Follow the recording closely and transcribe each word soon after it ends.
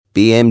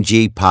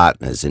BMG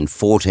Partners and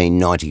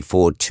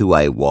 1494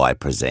 2AY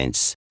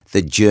presents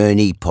The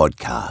Journey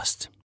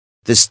Podcast.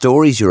 The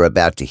stories you're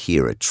about to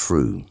hear are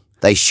true.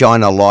 They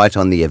shine a light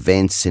on the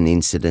events and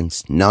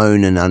incidents,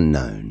 known and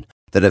unknown,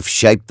 that have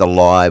shaped the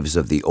lives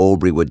of the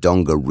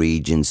Albury-Wodonga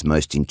region's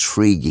most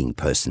intriguing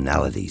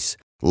personalities,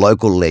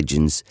 local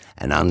legends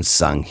and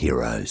unsung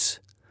heroes.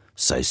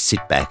 So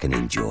sit back and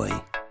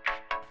enjoy.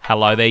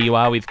 Hello, there you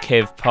are with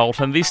Kev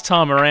Polton. This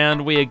time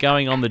around, we are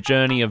going on the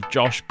journey of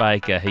Josh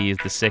Baker. He is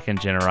the second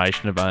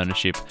generation of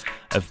ownership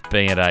of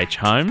B&H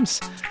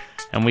Homes.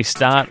 And we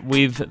start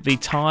with the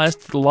ties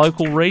to the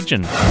local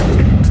region.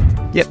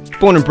 Yep,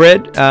 born and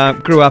bred,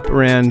 grew up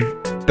around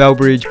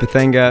Bellbridge,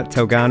 Bethanga,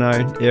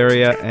 Telgano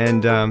area,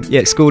 and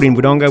schooled in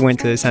Wodonga, went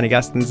to St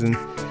Augustine's and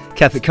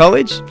Catholic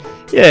College.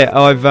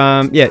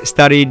 I've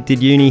studied,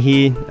 did uni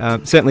here,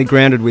 certainly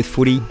grounded with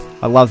footy.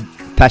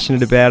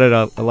 Passionate about it.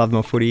 I love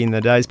my footy in the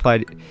days.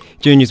 Played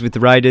juniors with the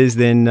Raiders,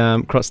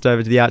 then crossed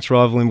over to the arch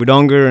rival in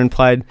Wodonga and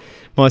played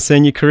my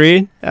senior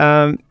career.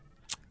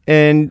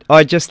 And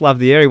I just love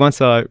the area.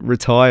 Once I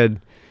retired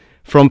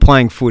from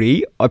playing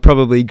footy, I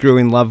probably grew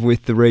in love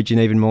with the region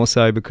even more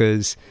so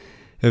because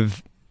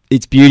of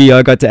its beauty.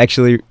 I got to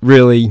actually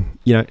really,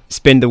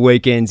 spend the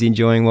weekends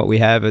enjoying what we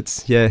have.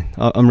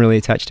 I'm really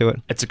attached to it.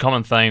 It's a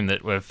common theme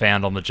that we've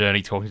found on the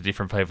journey talking to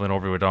different people in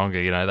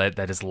Albury-Wodonga.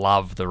 They just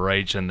love the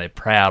region, they're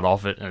proud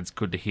of it, and it's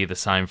good to hear the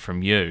same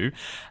from you.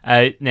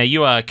 Now,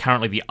 you are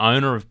currently the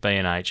owner of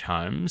B&H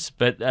Homes,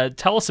 but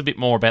tell us a bit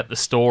more about the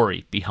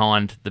story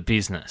behind the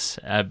business,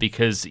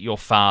 because your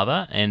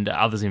father and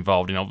others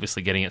involved in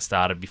obviously getting it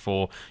started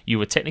before you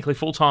were technically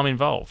full-time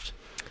involved.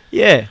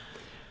 Yeah.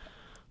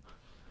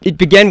 It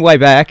began way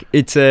back.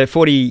 It's a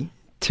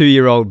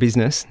 42-year-old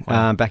business.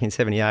 Wow. Back in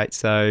 78.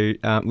 So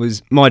it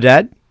was my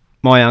dad,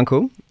 my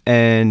uncle,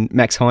 and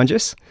Max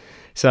Heinges.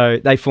 So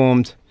they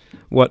formed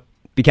what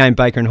became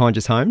Baker and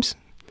Heinges Homes.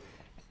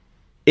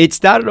 It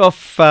started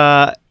off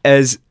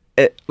as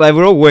they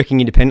were all working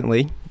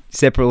independently,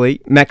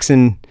 separately. Max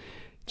and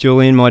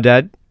Julian, my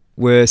dad,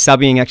 were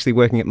subbing, actually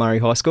working at Murray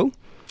High School.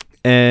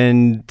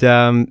 And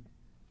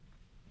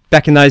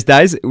back in those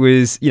days, it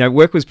was,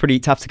 work was pretty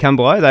tough to come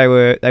by. They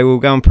were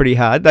going pretty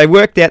hard. They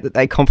worked out that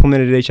they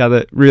complemented each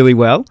other really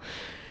well,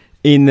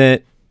 in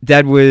that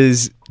Dad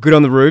was good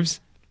on the roofs,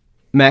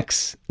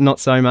 Max not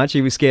so much.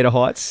 He was scared of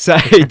heights. So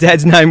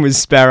Dad's name was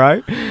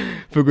Sparrow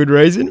for good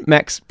reason.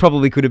 Max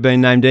probably could have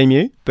been named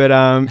Emu,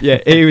 but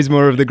he was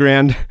more of the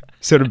ground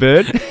sort of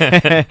bird.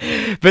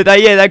 But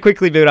they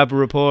quickly built up a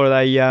rapport.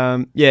 They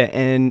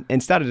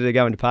and started to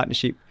go into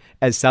partnership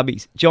as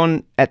subbies.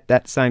 John, at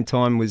that same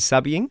time, was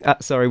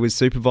was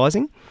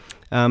supervising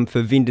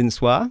for Vind &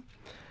 Soir.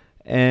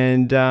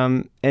 And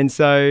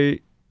so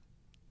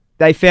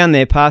they found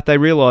their path. They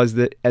realised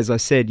that, as I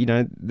said,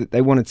 that they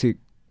wanted to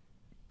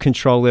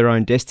control their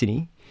own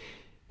destiny.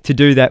 To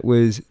do that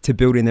was to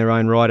build in their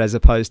own right, as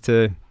opposed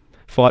to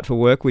fight for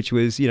work, which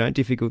was,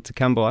 difficult to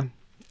come by.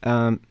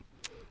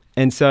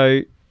 And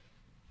so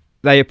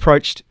they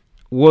approached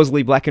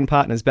Worsley Black &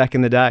 Partners back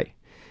in the day.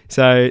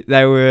 So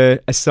they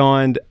were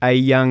assigned a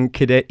young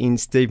cadet in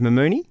Steve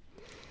Mamooney.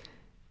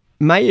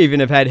 May even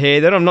have had hair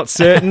then, I'm not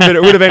certain, but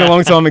it would have been a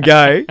long time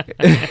ago.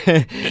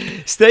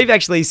 Steve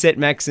actually set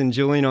Max and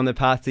Julian on the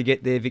path to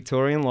get their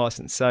Victorian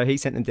licence. So he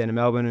sent them down to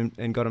Melbourne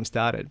and got them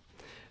started.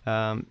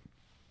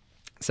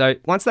 So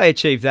once they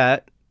achieved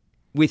that,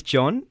 with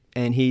John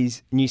and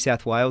his New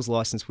South Wales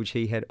licence, which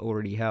he had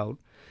already held,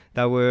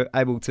 they were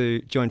able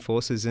to join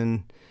forces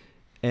and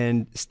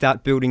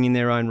start building in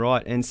their own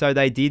right. And so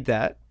they did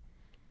that.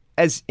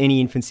 As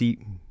any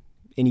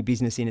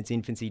business in its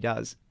infancy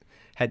does,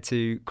 had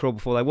to crawl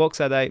before they walk.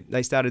 So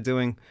they started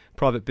doing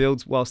private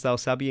builds whilst they were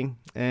subbing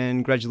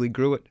and gradually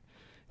grew it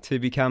to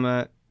become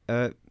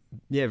a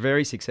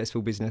very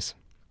successful business.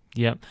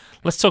 Yeah.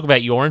 Let's talk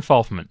about your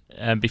involvement.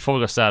 Before we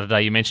got started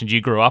today, you mentioned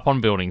you grew up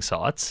on building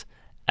sites.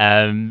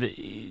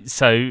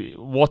 So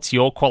what's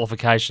your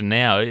qualification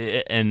now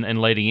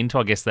and leading into,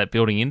 I guess, that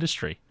building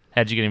industry?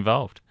 How did you get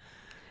involved?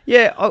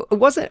 Yeah,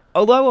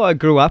 although I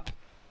grew up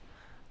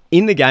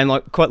in the game,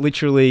 like quite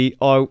literally,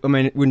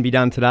 it wouldn't be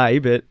done today,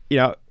 but,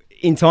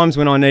 in times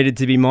when I needed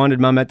to be minded,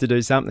 Mum had to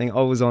do something,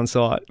 I was on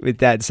site with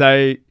Dad.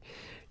 So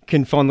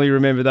can fondly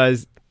remember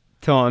those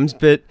times.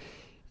 But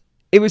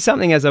it was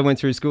something, as I went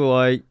through school,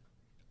 I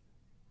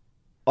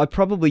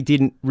probably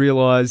didn't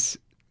realise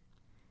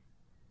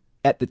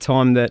at the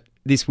time that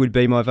this would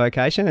be my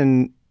vocation.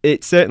 And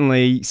it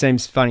certainly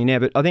seems funny now,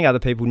 but I think other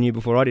people knew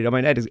before I did. I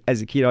mean,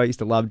 as a kid, I used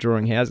to love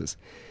drawing houses.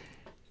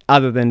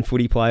 Other than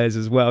footy players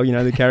as well,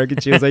 the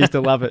caricatures, I used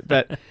to love it.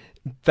 But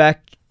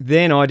back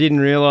then I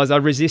didn't realise, I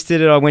resisted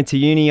it. I went to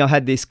uni, I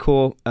had this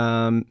core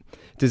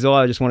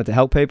desire, I just wanted to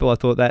help people. I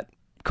thought that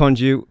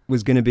conduit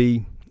was going to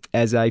be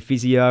as a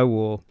physio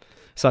or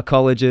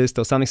psychologist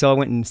or something, so I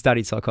went and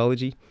studied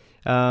psychology.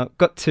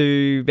 Got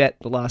to about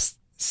the last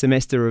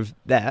semester of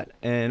that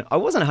and I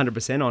wasn't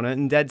 100% on it,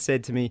 and Dad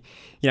said to me,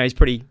 he's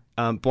pretty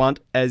blunt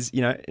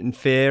and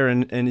fair,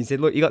 and he said,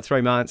 look, you got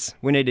 3 months,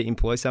 we need to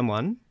employ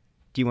someone.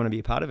 Do you want to be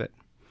a part of it?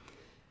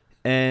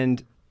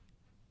 And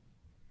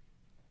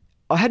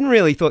I hadn't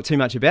really thought too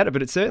much about it,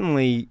 but it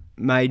certainly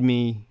made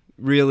me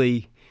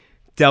really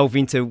delve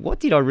into what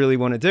did I really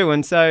want to do.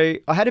 And so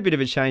I had a bit of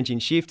a change in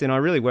shift, and I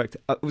really worked.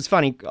 It was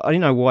funny. I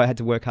didn't know why I had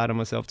to work hard on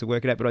myself to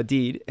work it out, but I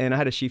did. And I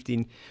had a shift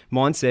in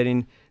mindset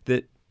in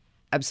that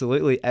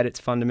absolutely at its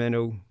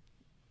fundamental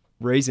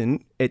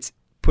reason, it's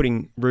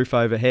putting roof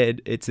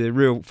overhead. It's a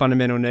real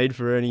fundamental need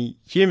for any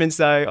human.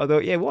 So I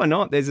thought, yeah, why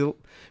not? There's a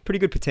pretty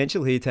good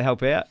potential here to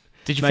help out.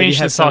 Did you finish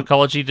the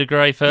psychology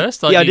degree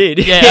first? I did.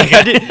 Yeah,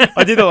 okay.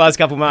 I did the last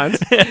couple of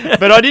months,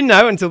 but I didn't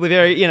know until the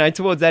very,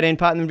 towards that end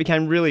part, and it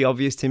became really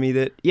obvious to me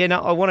that,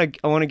 I want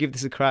to give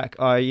this a crack.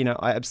 I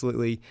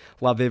absolutely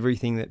love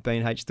everything that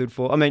B&H stood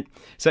for. I mean,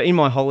 so in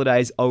my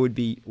holidays, I would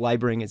be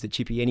labouring as a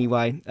chippy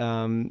anyway.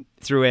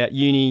 Throughout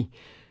uni,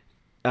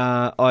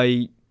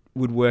 I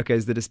would work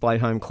as the display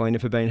home cleaner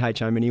for B&H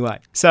Home anyway.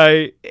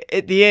 So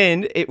at the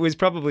end, it was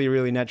probably a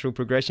really natural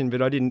progression,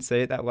 but I didn't see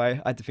it that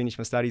way. I had to finish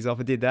my studies off.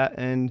 I did that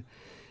and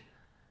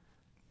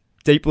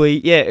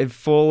deeply, have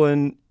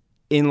fallen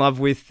in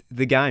love with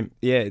the game.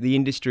 Yeah, the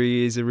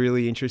industry is a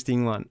really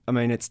interesting one. I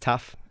mean, it's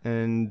tough,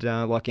 and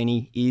like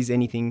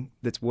anything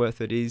that's worth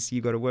it is,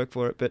 you got to work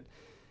for it. But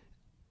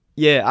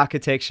yeah,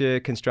 architecture,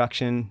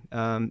 construction,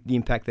 the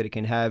impact that it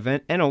can have,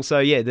 and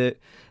also the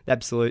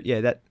absolute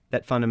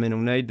that fundamental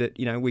need that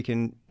we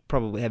can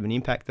probably have an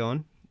impact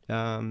on,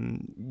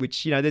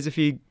 which there's a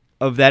few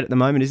of that at the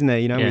moment, isn't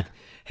there? With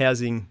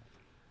housing,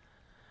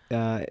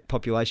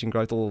 population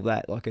growth, all of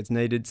that, like it's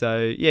needed.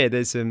 So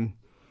there's some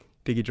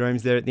bigger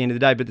dreams there at the end of the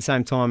day. But at the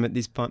same time, at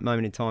this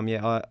moment in time,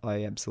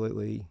 I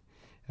absolutely,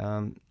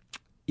 I'm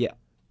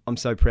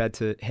so proud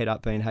to head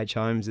up B&H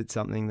Homes. It's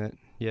something that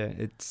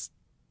it's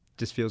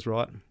just feels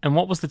right. And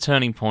what was the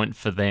turning point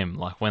for them?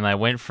 Like when they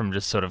went from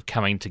just sort of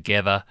coming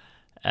together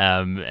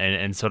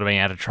and sort of being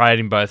able to trade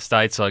in both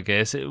states, I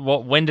guess.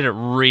 When did it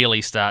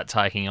really start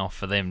taking off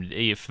for them? Are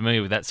you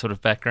familiar with that sort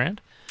of background?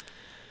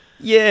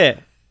 Yeah.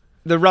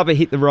 The rubber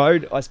hit the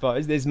road, I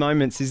suppose. There's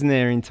moments, isn't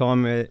there, in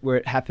time where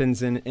it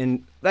happens,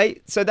 and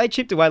they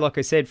chipped away, like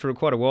I said, for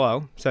quite a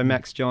while. So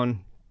Max, John,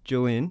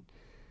 Julian,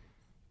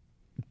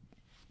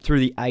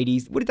 through the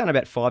 80s, would have done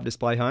about 5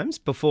 display homes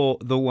before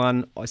the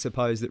one, I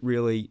suppose, that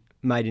really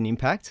made an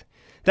impact.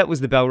 That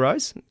was the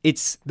Belrose.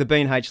 It's the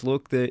B&H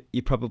look that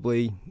you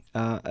probably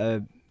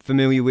are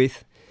familiar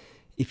with.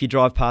 If you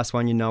drive past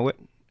one, you know it.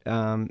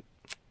 That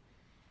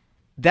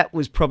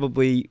was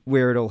probably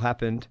where it all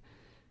happened.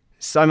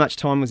 So much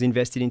time was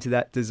invested into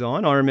that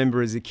design. I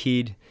remember as a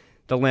kid,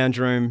 the lounge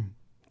room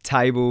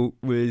table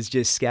was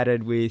just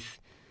scattered with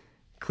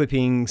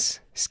clippings,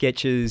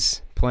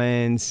 sketches,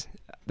 plans.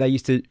 They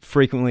used to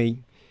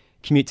frequently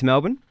commute to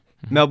Melbourne.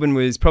 Mm-hmm. Melbourne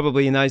was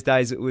probably, in those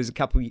days, it was a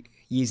couple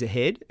years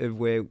ahead of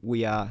where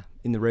we are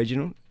in the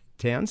regional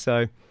town.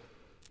 So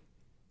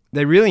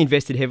they really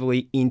invested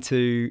heavily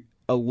into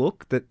a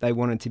look that they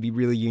wanted to be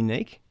really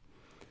unique.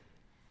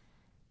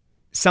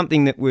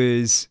 Something that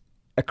was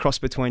a cross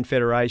between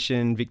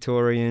Federation,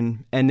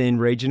 Victorian, and then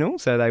regional.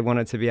 So they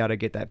wanted to be able to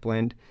get that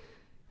blend.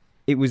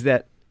 It was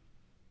that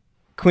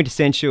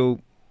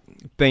quintessential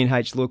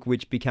B&H look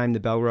which became the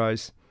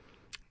Belrose.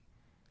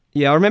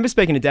 Yeah, I remember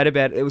speaking to Dad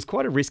about it. It was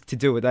quite a risk to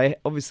do it. They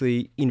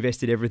obviously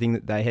invested everything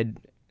that they had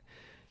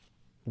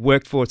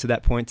worked for to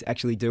that point to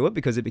actually do it,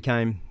 because it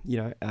became,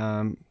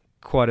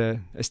 quite a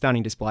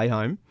stunning display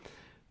home.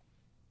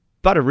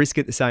 But a risk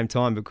at the same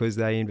time because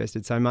they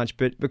invested so much.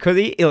 But because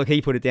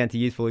he put it down to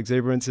youthful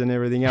exuberance and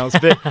everything else.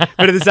 But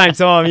at the same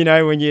time,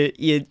 when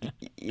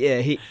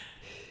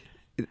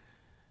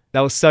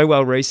they were so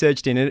well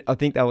researched in it. I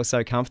think they were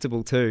so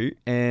comfortable too,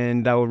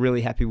 and they were really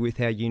happy with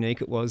how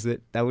unique it was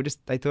that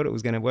they thought it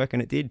was going to work,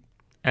 and it did.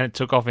 And it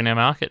took off in our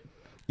market.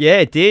 Yeah,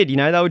 it did.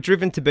 They were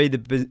driven to be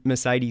the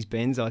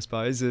Mercedes-Benz, I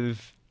suppose,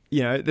 of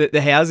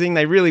the housing.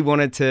 They really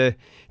wanted to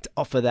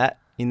offer that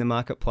in the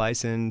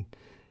marketplace, and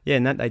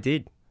that they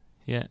did.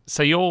 Yeah.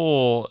 So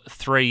you're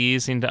 3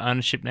 years into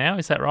ownership now,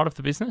 is that right, of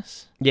the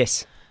business?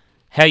 Yes.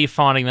 How are you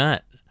finding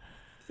that?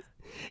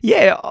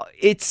 Yeah,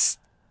 it's...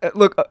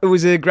 Look, it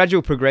was a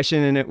gradual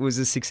progression, and it was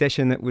a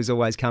succession that was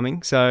always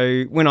coming.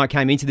 So when I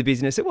came into the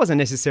business, it wasn't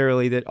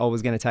necessarily that I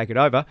was going to take it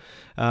over.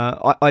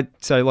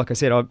 So like I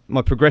said,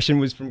 my progression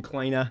was from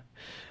cleaner.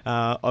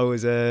 I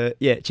was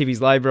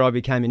chippy's labourer. I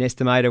became an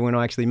estimator when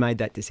I actually made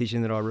that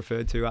decision that I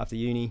referred to after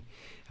uni.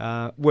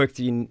 Worked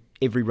in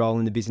every role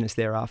in the business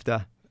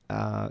thereafter.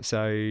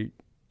 So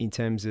in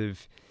terms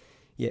of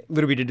a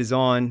little bit of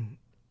design,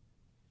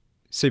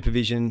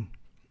 supervision,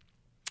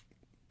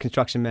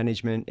 construction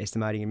management,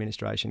 estimating,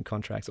 administration,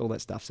 contracts, all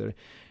that stuff. So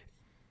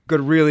got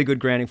a really good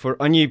grounding for it.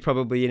 I knew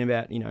probably in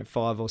about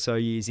 5 or so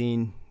years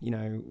in,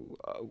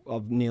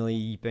 I've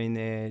nearly been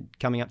there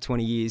coming up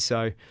 20 years.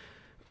 So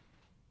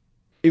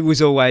it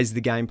was always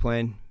the game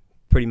plan,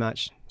 pretty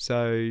much.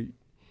 So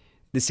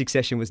the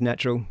succession was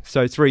natural.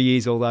 So 3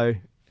 years, although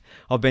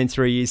I've been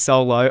 3 years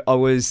solo, I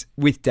was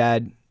with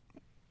Dad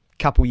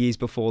couple years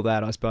before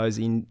that, I suppose,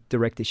 in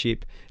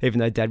directorship, even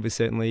though Dad was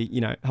certainly,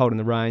 holding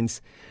the reins.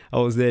 I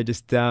was there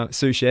just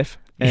sous chef.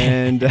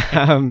 And,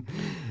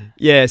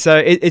 so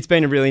it's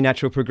been a really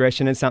natural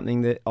progression, and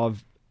something that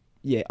I've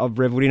I've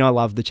revelled in. I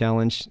love the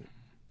challenge.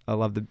 I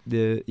love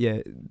the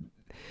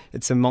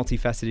it's a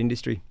multifaceted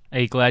industry. Are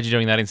you glad you're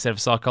doing that instead of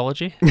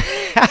psychology?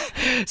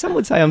 Some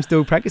would say I'm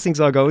still practicing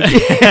psychology.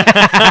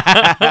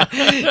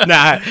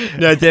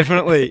 No,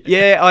 definitely.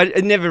 Yeah,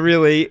 it never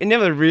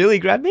really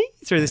grabbed me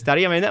through the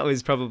study. I mean, that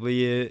was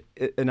probably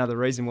another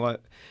reason why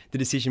the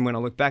decision, when I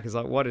look back, is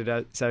like, why did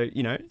I so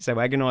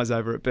agonise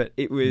over it? But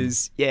it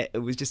was it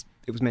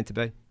was meant to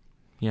be.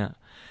 Yeah.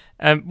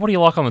 What do you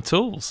like on the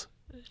tools?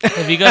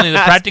 Have you got any of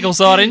the practical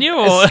side in you?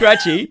 Or?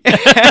 Scratchy.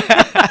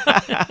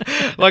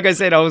 Like I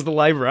said, I was the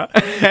labourer.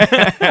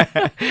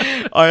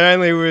 I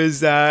only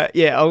was, I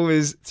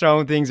was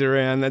throwing things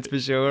around, that's for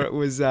sure. It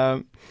was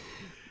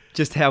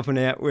just helping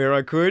out where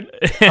I could.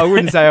 I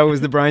wouldn't say I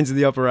was the brains of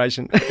the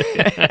operation.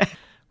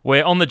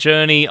 We're on the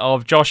journey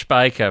of Josh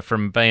Baker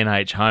from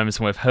B&H Homes,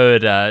 and we've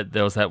heard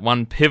there was that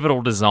one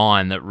pivotal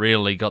design that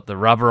really got the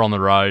rubber on the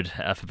road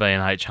for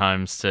B&H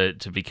Homes to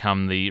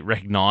become the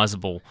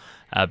recognisable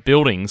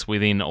buildings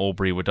within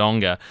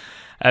Albury-Wodonga.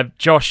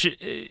 Josh,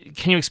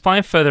 can you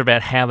explain further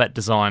about how that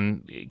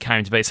design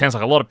came to be? It sounds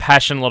like a lot of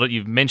passion,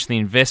 you've mentioned the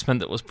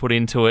investment that was put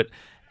into it.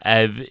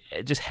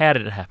 Just how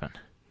did it happen?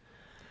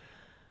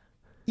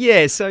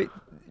 Yeah, so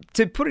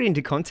to put it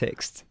into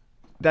context,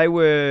 they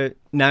were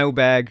nail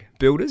bag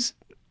builders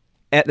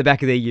at the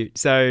back of their ute.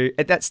 So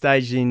at that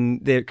stage in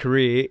their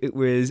career, it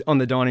was on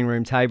the dining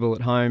room table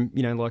at home,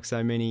 like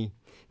so many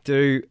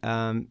do.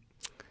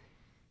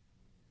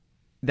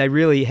 They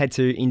really had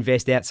to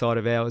invest outside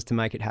of hours to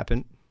make it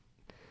happen.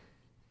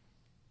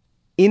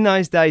 In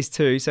those days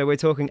too, so we're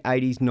talking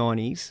 80s,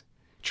 90s,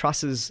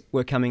 trusses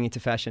were coming into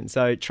fashion.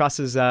 So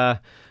trusses are,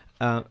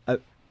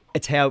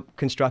 it's how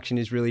construction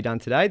is really done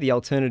today. The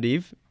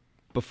alternative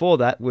before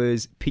that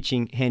was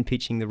hand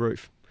pitching the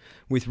roof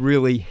with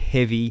really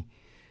heavy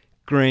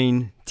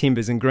green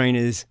timbers, and green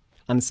is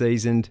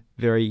unseasoned,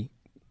 very,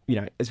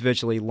 it's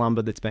virtually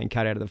lumber that's been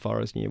cut out of the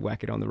forest and you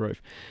whack it on the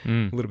roof.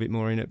 A little bit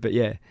more in it, but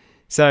yeah.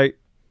 So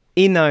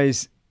in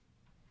that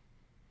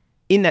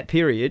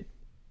period,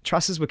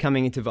 trusses were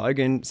coming into vogue,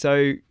 and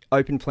so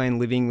open plan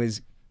living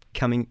was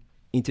coming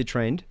into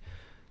trend,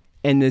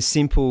 and the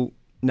simple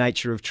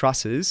nature of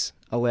trusses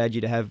allowed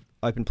you to have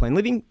open plan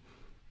living.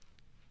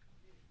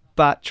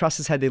 But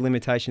trusses had their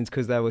limitations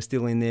because they were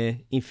still in their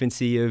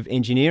infancy of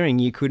engineering.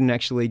 You couldn't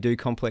actually do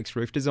complex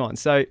roof design.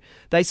 So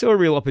they saw a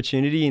real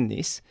opportunity in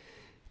this.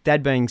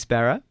 Dad being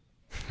Sparrow.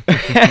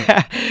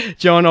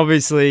 John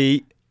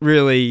obviously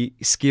really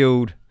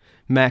skilled,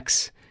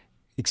 Max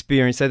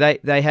experience. So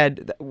they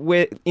had,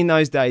 where in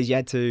those days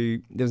there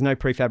was no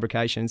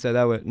prefabrication. So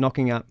they were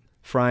knocking up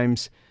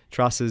frames,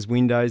 trusses,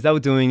 windows. They were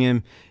doing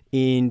them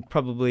in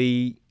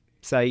probably,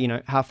 say,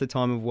 half the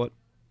time of what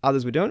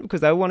others were doing it,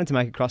 because they wanted to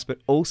make a crust, but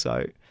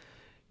also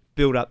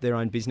build up their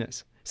own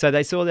business. So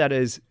they saw that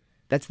as,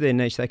 that's their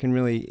niche. They can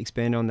really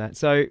expand on that.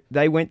 So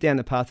they went down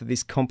the path of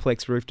this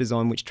complex roof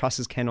design, which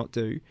trusses cannot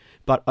do,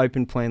 but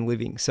open plan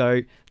living.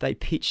 So they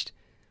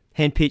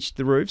hand pitched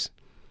the roofs.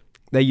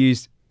 They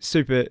used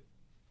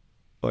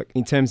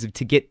in terms of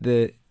to get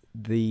the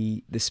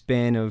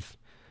span of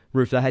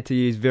roof, they had to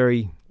use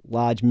very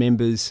large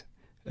members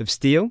of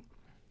steel.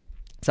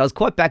 So it was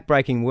quite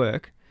backbreaking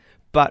work.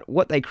 But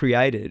what they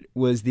created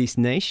was this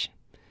niche,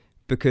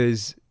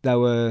 because they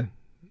were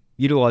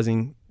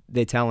utilising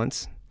their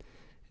talents,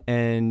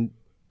 and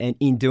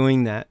in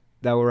doing that,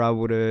 they were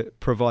able to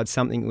provide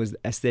something that was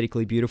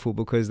aesthetically beautiful,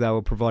 because they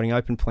were providing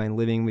open plan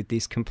living with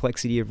this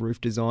complexity of roof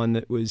design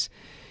that was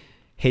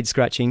head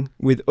scratching.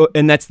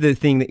 And that's the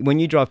thing, that when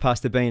you drive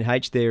past the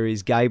B&H, there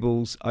is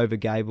gables over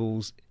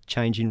gables,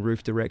 changing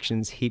roof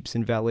directions, hips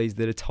and valleys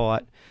that are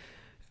tight.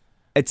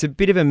 It's a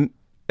bit of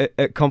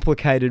a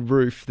complicated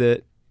roof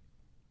that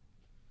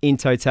in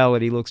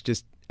totality looks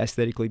just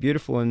aesthetically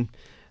beautiful,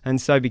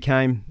 and so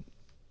became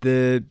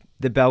the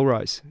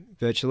Belrose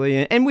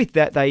virtually, and with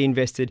that they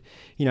invested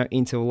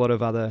into a lot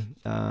of other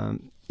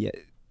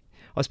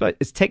I suppose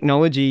it's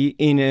technology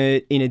in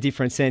a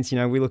different sense.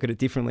 We look at it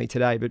differently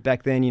today, but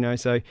back then,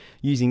 so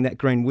using that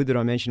green wood that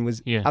I mentioned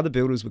was other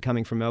builders were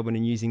coming from Melbourne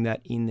and using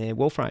that in their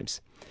wall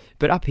frames.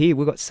 But up here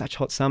we've got such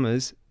hot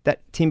summers,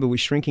 that timber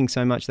was shrinking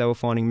so much they were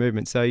finding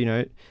movement. So,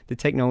 the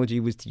technology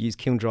was to use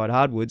kiln-dried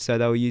hardwood, so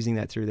they were using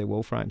that through their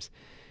wall frames.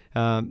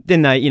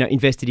 Then they,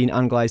 invested in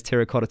unglazed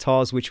terracotta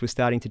tiles, which was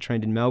starting to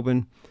trend in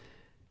Melbourne,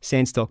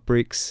 sandstock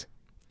bricks.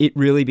 It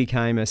really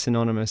became a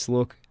synonymous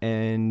look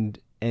and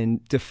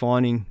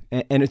defining.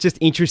 And it's just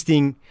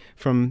interesting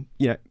from,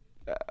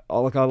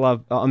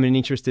 I'm an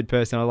interested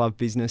person. I love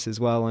business as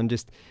well. And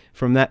just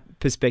from that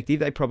perspective,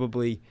 they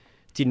probably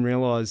didn't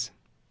realise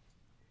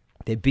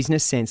their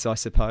business sense, I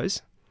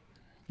suppose.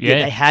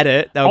 Yeah, they had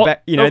it. They were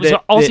back, it was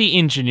Aussie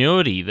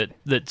ingenuity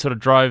that sort of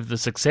drove the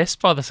success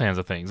by the sounds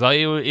of things. Like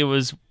it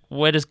was,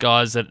 we're just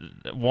guys that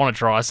want to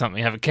try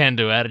something, have a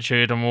can-do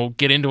attitude, and we'll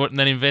get into it and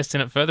then invest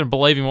in it further and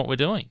believe in what we're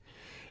doing.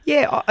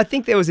 Yeah, I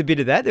think there was a bit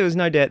of that. There was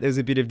no doubt there was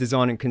a bit of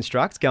design and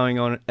construct going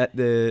on at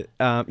the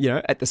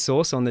at the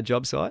source on the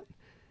job site,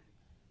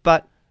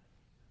 but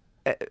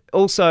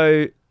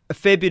also a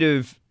fair bit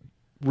of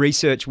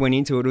research went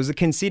into it. It was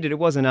it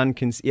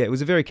wasn't it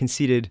was a very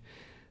considered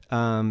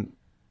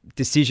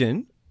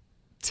decision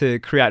to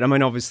create. I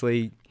mean,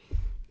 obviously,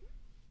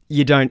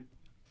 you don't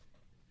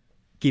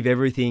give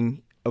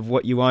everything of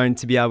what you own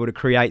to be able to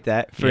create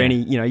that for any,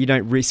 you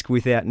don't risk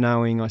without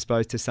knowing, I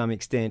suppose, to some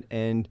extent.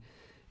 And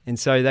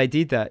so they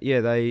did that. Yeah,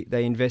 they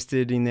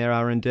invested in their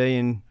R&D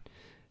and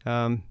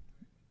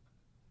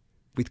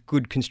with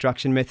good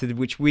construction method,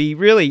 which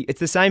it's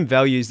the same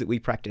values that we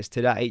practice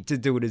today to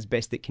do it as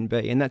best it can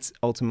be. And that's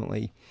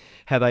ultimately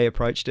how they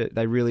approached it.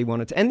 They really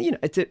wanted to, and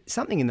it's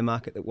something in the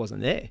market that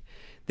wasn't there.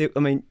 I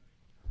mean,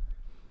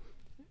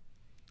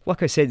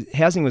 like I said,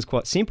 housing was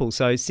quite simple.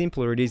 So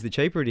simpler it is, the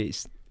cheaper it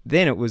is.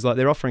 Then it was like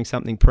they're offering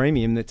something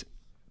premium that's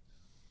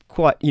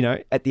quite,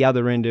 at the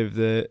other end of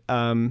the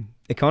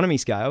economy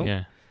scale.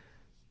 Yeah.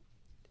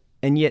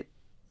 And yet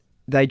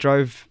they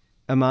drove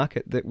a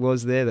market that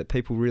was there, that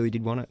people really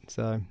did want it.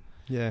 So,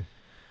 yeah.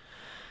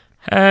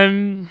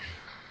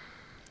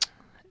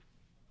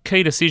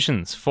 Key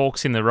decisions,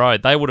 forks in the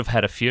road. They would have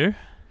had a few.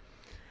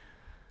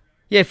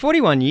 Yeah,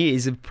 41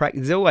 years of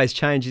practice. There's always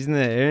change, isn't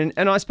there?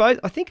 And I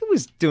think it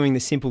was doing the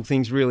simple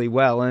things really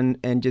well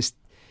and just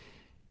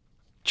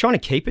trying to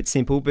keep it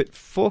simple. But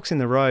forks in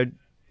the road,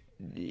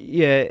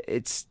 yeah,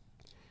 it's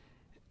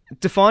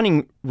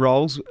defining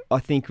roles, I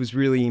think, was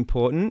really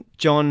important.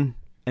 John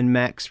and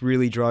Max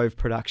really drove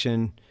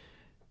production,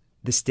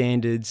 the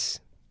standards,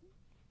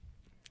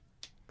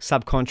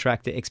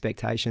 subcontractor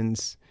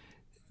expectations,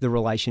 the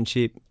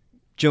relationship.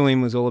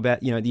 Julian was all about,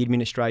 the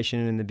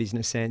administration and the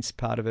business sense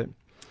part of it.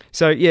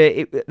 So,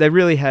 yeah, they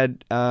really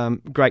had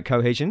great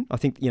cohesion. I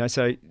think,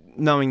 so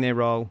knowing their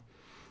role,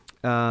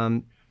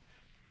 over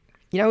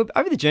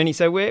the journey.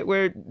 So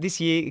we're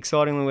this year,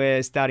 excitingly,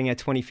 we're starting our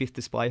 25th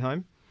display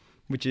home,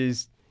 which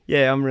is,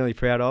 I'm really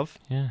proud of.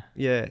 Yeah.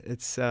 Yeah,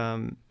 it's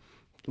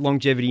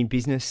longevity in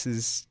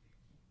business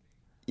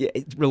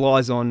it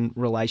relies on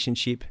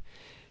relationship.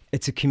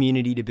 It's a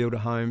community to build a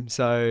home.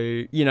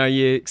 So,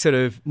 you're sort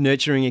of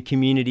nurturing a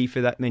community for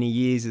that many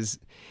years is,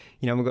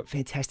 we've got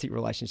fantastic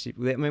relationship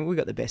with it. I mean, we've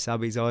got the best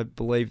subbies. I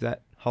believe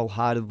that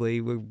wholeheartedly.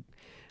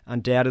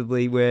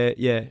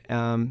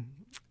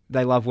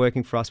 They love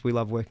working for us. We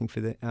love working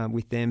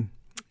with them.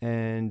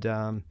 And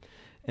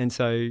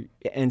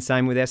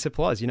same with our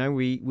suppliers.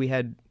 We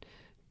had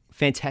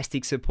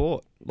fantastic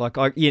support. Like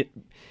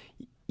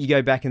you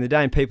go back in the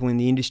day and people in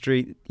the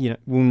industry,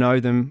 will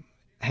know them,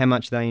 how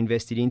much they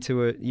invested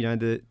into it.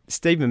 The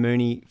Steve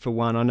Mamooney, for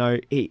one, I know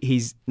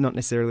he's not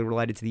necessarily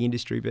related to the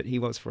industry, but he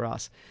was for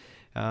us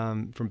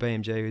from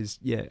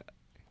BMG.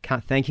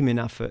 Can't thank him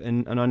enough for,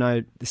 and I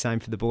know the same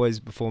for the boys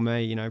before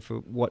me, for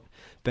what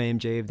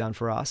BMG have done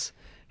for us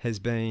has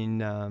been,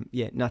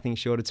 nothing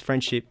short. It's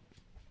friendship,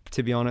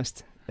 to be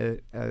honest,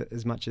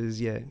 as much as,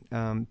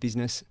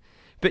 business.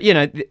 But,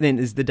 then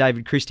there's the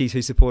David Christies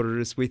who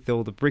supported us with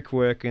all the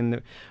brickwork and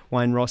the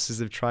Wayne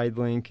Rosses of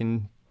TradeLink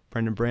and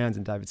Brendan Browns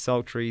and David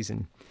Saltries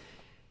and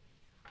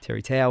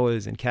Terry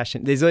Towers and Cash.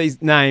 There's all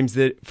these names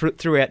that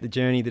throughout the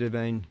journey that have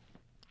been,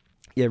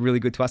 really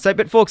good to us. So,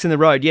 but forks in the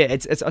road,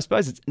 it's I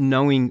suppose it's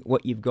knowing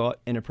what you've got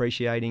and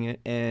appreciating it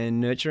and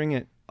nurturing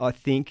it, I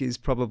think, is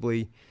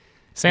probably...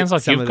 Sounds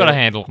like you've got a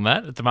handle on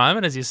that at the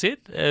moment as you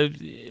sit.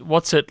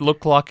 What's it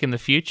look like in the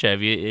future?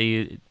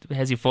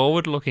 How's your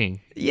forward looking?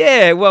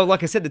 Yeah, well,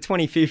 like I said, the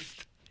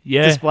 25th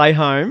display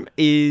home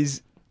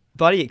is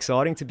bloody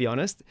exciting, to be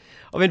honest.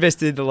 I've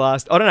invested I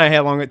don't know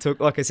how long it took.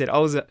 Like I said, I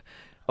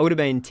would have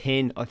been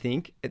 10, I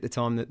think, at the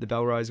time that the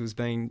Belrose was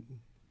being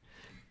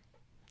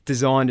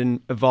designed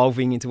and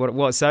evolving into what it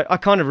was. So I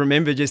kind of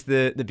remember just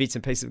the bits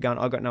and pieces of going,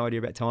 I've got no idea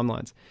about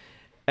timelines.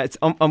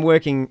 I'm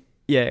working...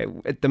 Yeah,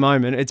 at the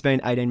moment, it's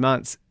been 18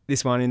 months,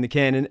 this one in the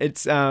can, and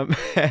it's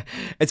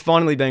it's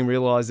finally being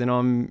realised, and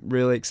I'm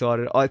really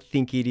excited. I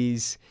think it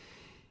is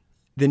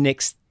the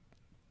next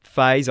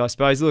phase, I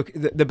suppose. Look,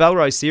 the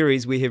Belrose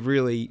series, we have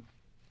really,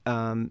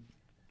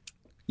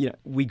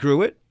 we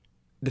grew it,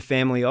 the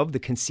family of, the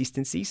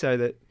consistency, so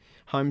that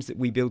homes that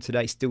we build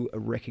today still are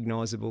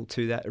recognisable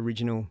to that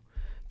original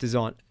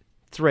design.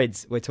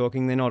 Threads, we're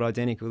talking, they're not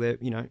identical.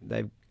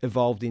 They've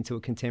evolved into a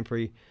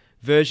contemporary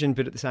version,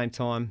 but at the same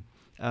time,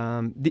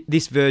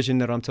 this version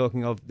that I'm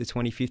talking of, the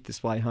 25th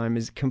display home,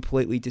 is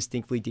completely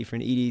distinctly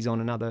different. It is on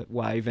another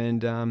wave,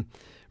 and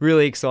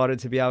really excited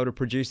to be able to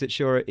produce it.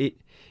 Sure,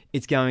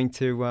 it's going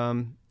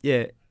to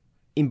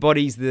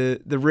embodies the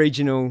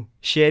regional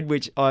shed,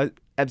 which I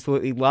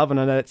absolutely love, and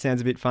I know that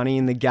sounds a bit funny,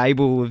 in the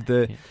gable of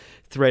the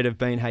thread of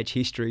B&H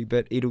history,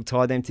 but it'll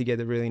tie them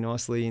together really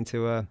nicely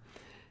into a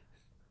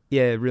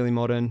really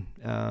modern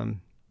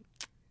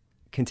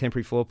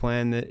contemporary floor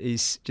plan that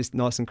is just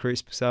nice and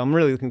crisp. So I'm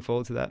really looking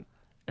forward to that.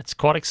 It's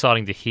quite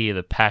exciting to hear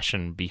the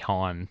passion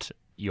behind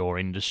your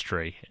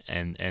industry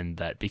and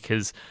that,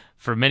 because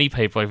for many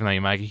people, even though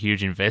you make a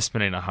huge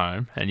investment in a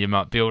home and you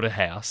might build a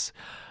house,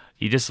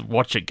 you just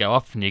watch it go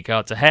up and you go,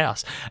 it's a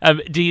house.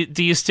 Do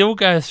you still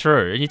go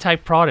through, and you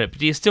take pride in it, but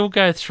do you still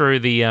go through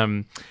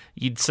the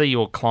you'd see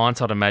your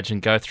clients, I'd imagine,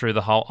 go through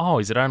the whole, oh,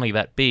 is it only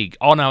that big?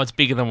 Oh, no, it's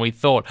bigger than we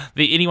thought.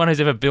 Anyone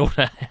who's ever built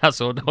a house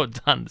or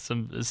done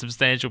some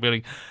substantial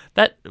building,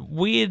 that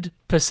weird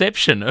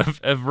perception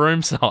of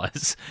room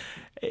size,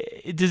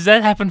 does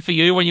that happen for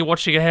you when you're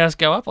watching a house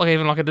go up, like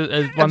even like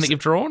a one that you've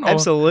drawn? Or?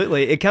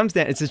 Absolutely. It comes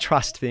down, it's a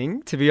trust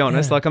thing, to be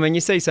honest. Yeah. Like, I mean, you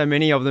see so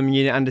many of them and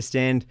you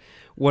understand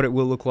what it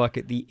will look like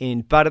at the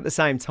end. But at the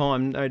same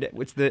time,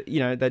 it's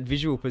that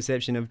visual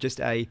perception of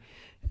just a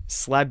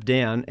slab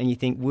down and you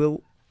think,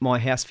 will my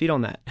house fit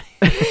on that?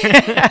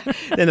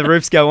 Then the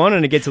roofs go on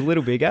and it gets a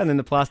little bigger and then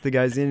the plaster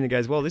goes in and it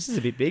goes, well, this is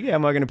a bit bigger. How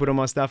am I going to put all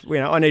my stuff?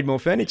 I need more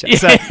furniture. Yeah.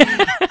 So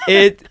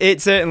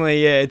it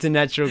certainly, it's a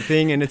natural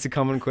thing and it's a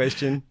common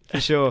question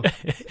for sure.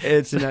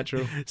 It's a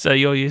natural. So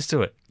you're used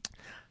to it.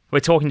 We're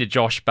talking to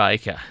Josh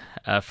Baker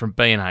from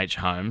B&H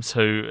Homes,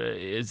 who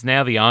is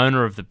now the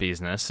owner of the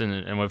business,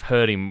 and we've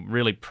heard him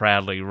really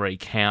proudly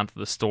recount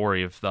the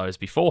story of those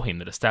before him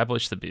that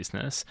established the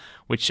business,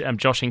 which,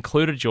 Josh,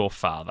 included your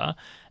father.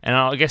 And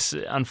I guess,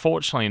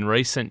 unfortunately, in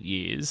recent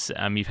years,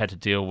 you've had to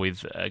deal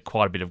with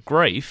quite a bit of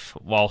grief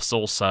whilst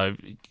also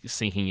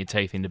sinking your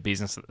teeth into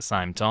business at the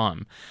same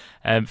time.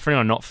 For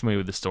anyone not familiar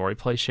with the story,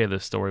 please share the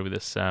story with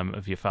us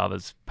of your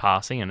father's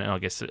passing, and I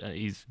guess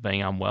he's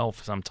being unwell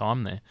for some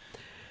time there.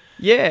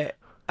 Yeah.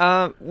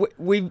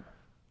 We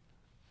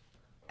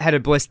had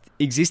a blessed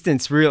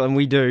existence, real, and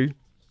we do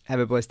have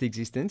a blessed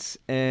existence.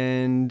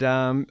 And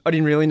I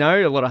didn't really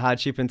know a lot of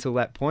hardship until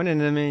that point.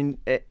 And I mean,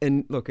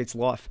 and look, it's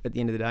life at the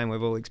end of the day, and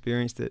we've all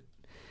experienced it.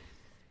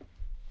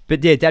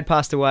 But yeah, Dad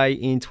passed away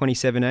in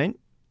 2017.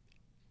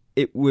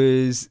 It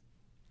was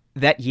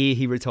that year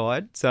he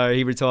retired. So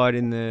he retired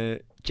in the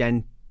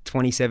Jan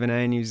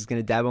 2017. He was going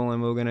to dabble, and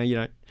we were going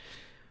to,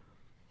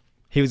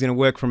 he was going to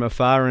work from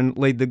afar and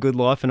lead the good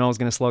life, and I was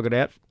going to slog it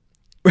out.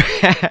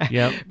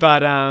 Yeah,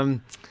 but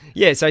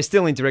so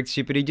still in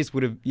directorship, but he just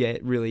would have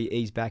really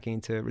eased back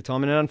into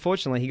retirement. And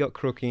unfortunately, he got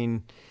crook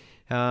in,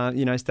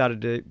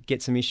 started to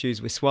get some issues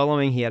with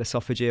swallowing. He had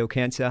esophageal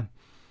cancer.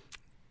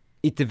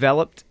 It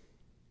developed.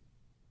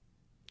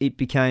 It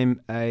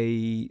became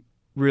a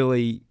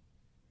really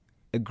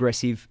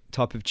aggressive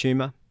type of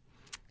tumour,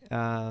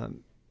 to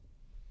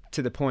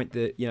the point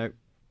that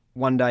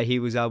one day he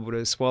was able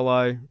to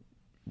swallow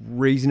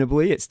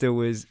reasonably. It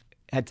still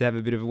had to have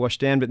a bit of a wash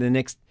down, but the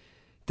next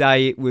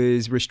day it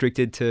was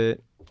restricted to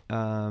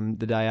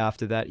the day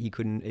after that he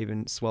couldn't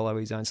even swallow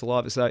his own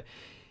saliva. So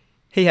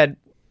he had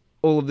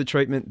all of the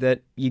treatment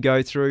that you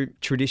go through,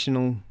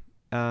 traditional,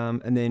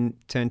 and then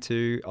turned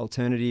to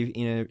alternative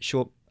in a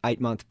short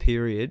 8-month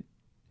period.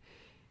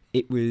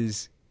 It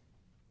was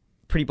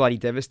pretty bloody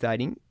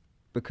devastating,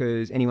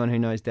 because anyone who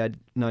knows Dad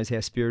knows how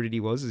spirited he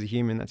was as a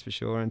human, that's for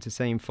sure. And to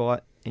see him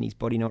fight and his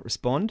body not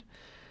respond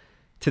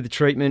to the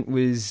treatment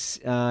was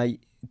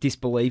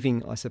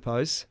disbelieving, I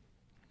suppose.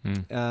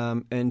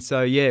 And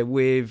so,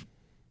 we've,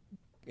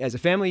 as a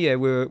family,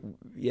 we're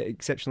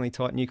exceptionally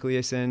tight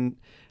nucleus, and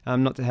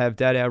not to have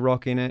Dad, our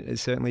rock, in it has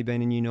certainly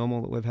been a new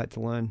normal that we've had to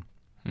learn.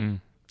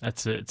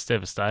 It's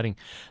devastating.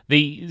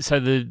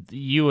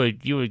 You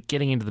were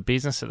getting into the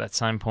business at that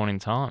same point in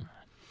time.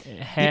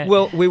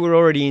 We were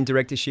already in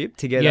directorship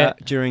together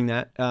during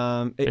that.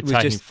 It was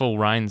taking just full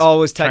reins. Oh, it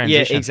was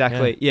transition.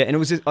 exactly. Yeah, and it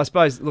was just, I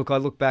suppose. Look, I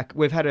look back.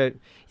 We've had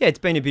it's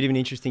been a bit of an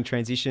interesting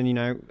transition.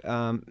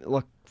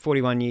 Like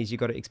 41 years, you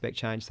got to expect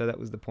change. So that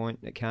was the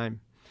point that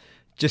came.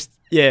 Just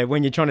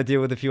when you're trying to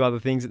deal with a few other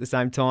things at the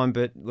same time.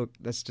 But look,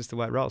 that's just the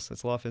way it rolls.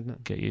 That's life, isn't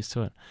it? Get used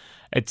to it.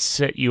 It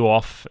set you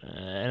off,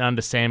 and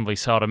understandably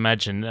so, I'd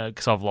imagine,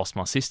 because I've lost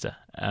my sister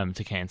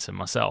to cancer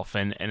myself,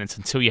 and it's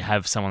until you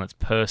have someone that's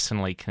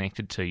personally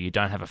connected to you,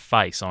 don't have a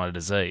face on a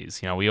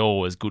disease. We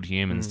all, as good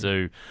humans,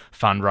 do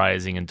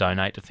fundraising and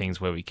donate to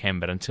things where we can,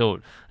 but until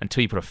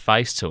you put a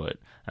face to it,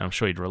 and I'm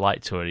sure you'd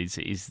relate to it,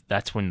 is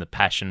that's when the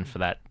passion for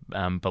that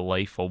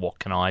belief, or what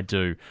can I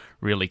do,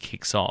 really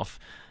kicks off.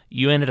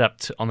 You ended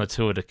up on the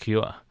Tour de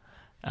Cure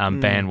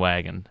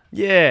bandwagon.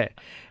 Yeah,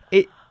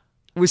 it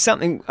was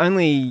something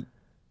only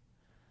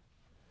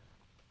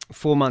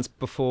 4 months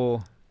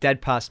before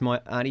Dad passed, my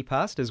auntie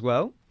passed as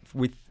well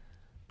with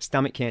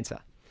stomach cancer.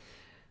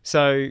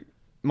 So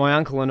my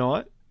uncle and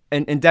I,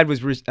 and Dad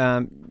was,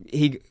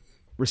 he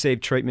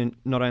received treatment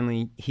not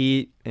only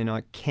here, and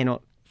I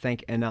cannot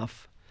thank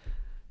enough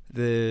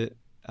the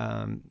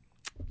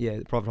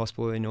private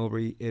hospital in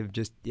Albury of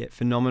just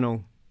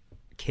phenomenal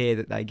care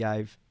that they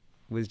gave,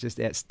 was just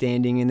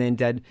outstanding. And then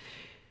Dad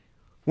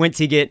went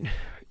to get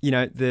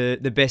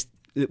the best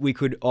that we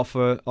could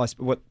offer,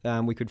 what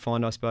we could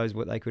find, I suppose,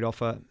 what they could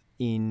offer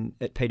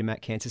at Peter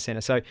Mac Cancer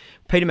Centre. So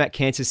Peter Mac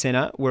Cancer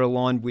Centre were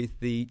aligned with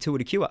the Tour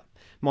de Cure.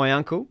 My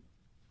uncle,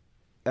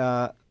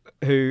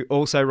 who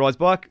also rides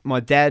bike, my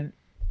dad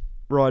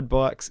ride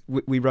bikes.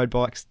 We rode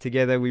bikes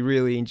together. We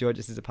really enjoyed it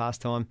just as a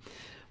pastime.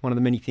 One of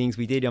the many things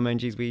we did. I mean,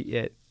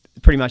 we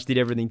pretty much did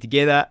everything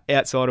together,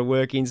 outside of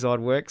work, inside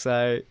work.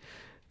 So,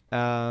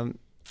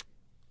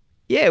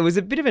 it was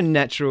a bit of a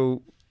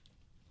natural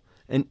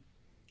and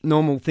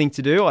normal thing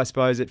to do, I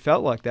suppose. It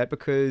felt like that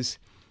because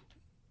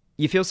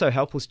you feel so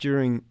helpless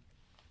during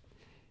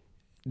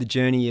the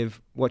journey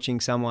of watching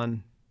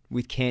someone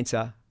with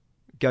cancer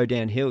go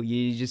downhill.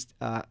 You just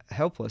are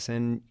helpless,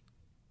 and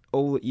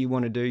all that you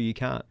want to do, you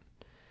can't.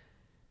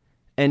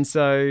 And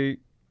so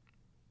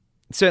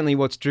certainly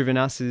what's driven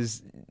us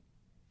is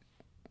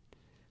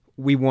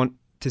we want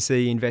to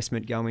see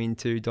investment go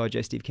into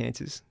digestive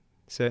cancers.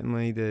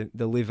 Certainly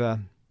the liver,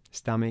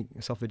 stomach,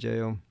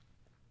 esophageal,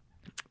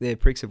 they're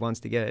pricks of ones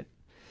to get.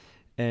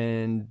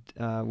 And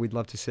we'd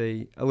love to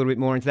see a little bit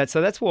more into that.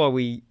 So that's why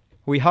we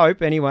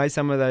hope, anyway,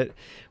 some of that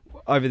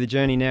over the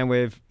journey now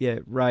we've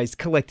raised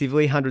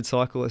collectively 100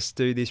 cyclists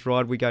do this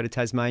ride. We go to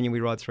Tasmania,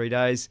 we ride 3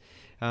 days.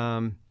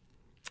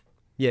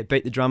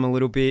 Beat the drum a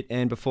little bit,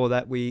 and before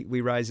that we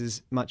raise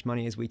as much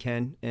money as we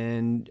can.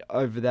 And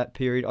over that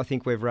period, I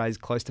think we've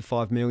raised close to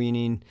 5 million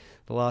in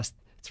the last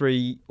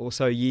 3 or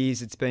so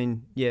years. It's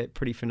been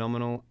pretty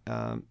phenomenal.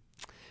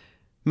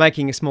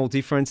 Making a small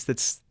difference,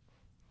 that's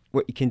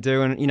what you can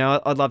do. And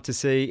I'd love to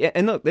see,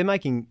 and look, they're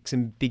making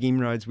some big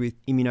inroads with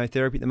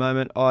immunotherapy at the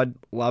moment. I'd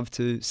love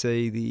to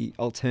see the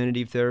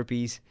alternative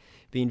therapies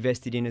be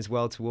invested in as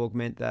well to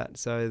augment that.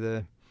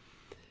 So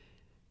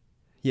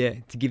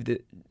to give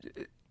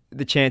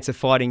the chance of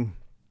fighting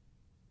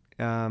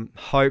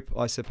hope,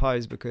 I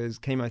suppose, because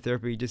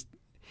chemotherapy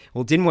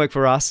didn't work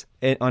for us.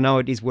 And I know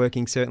it is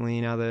working certainly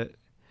in other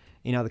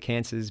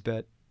cancers,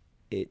 but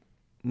it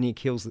near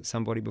kills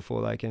somebody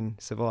before they can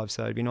survive.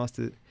 So it'd be nice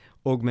to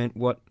augment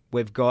what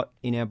we've got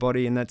in our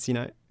body, and that's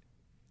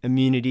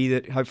immunity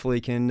that hopefully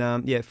can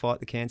fight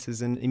the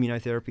cancers, and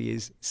immunotherapy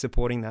is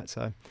supporting that.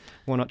 So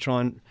why not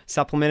try and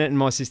supplement it? And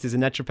my sister's a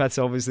naturopath,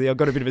 so obviously I've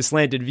got a bit of a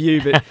slanted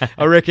view, but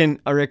I reckon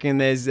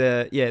there's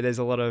a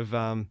lot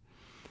of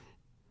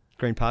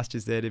green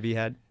pastures there to be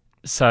had.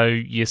 So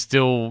you're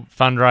still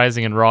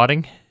fundraising and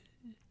riding?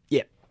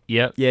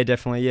 Yep. Yeah,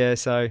 definitely. Yeah.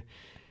 So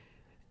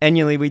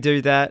annually we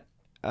do that.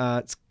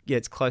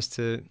 It's close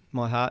to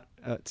my heart.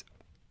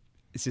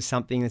 It's just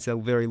something that's a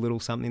very little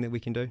something that we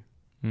can do.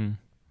 Mm.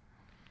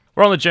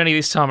 We're on the journey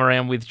this time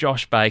around with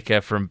Josh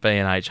Baker from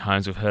B&H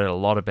Homes. We've heard a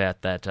lot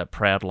about that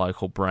proud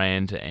local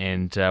brand,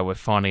 and we're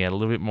finding out a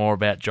little bit more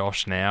about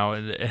Josh now.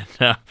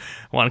 And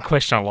one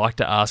question I like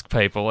to ask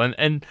people,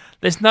 and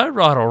there's no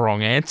right or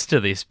wrong answer to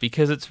this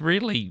because it's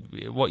really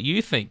what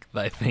you think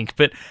they think,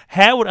 but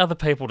how would other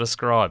people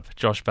describe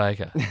Josh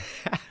Baker?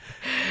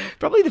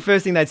 Probably the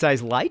first thing they'd say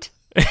is late.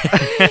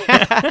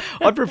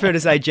 I'd prefer to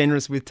say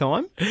generous with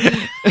time.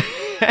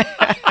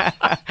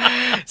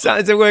 So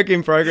it's a work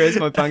in progress,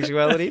 my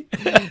punctuality.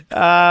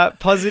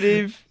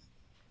 Positive,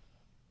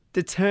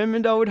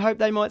 determined, I would hope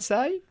they might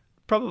say.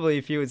 Probably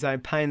if you would say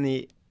pain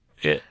the...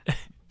 Yeah.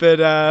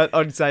 But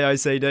I'd say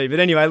OCD. But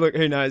anyway, look,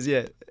 who knows?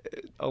 Yeah,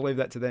 I'll leave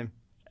that to them.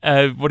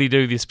 What do you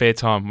do with your spare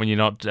time when you're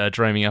not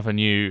dreaming up a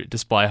new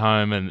display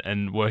home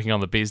and working on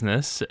the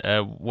business?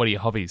 What are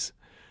your hobbies?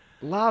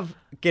 Love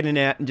getting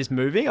out and just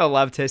moving. I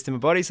love testing my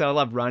body, so I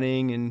love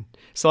running and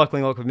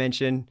cycling, like I've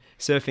mentioned.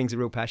 Surfing's a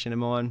real passion of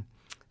mine.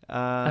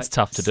 That's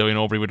tough to do in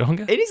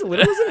Albury-Wodonga. It is a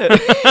little, isn't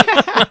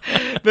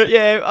it? But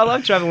yeah, I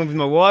love travelling with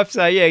my wife.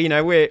 So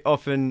yeah, we're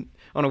often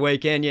on a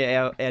weekend.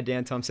 Yeah, our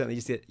downtime certainly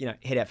just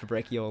head out for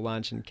brekkie or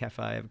lunch and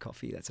cafe, have a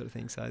coffee, that sort of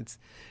thing. So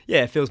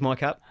it fills my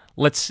cup.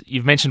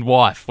 You've mentioned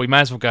wife. We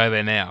may as well go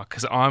there now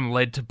because I'm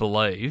led to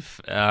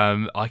believe.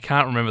 I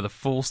can't remember the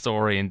full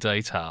story in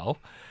detail.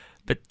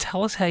 But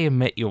tell us how you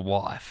met your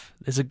wife.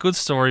 There's a good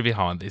story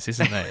behind this,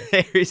 isn't there?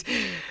 There is.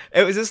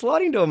 It was a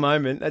sliding door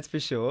moment, that's for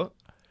sure.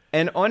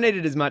 And I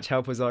needed as much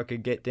help as I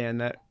could get down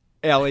that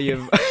alley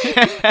of...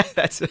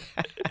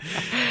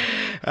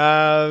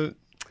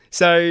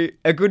 So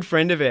a good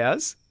friend of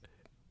ours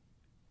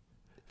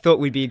thought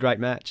we'd be a great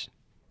match.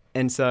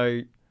 And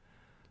so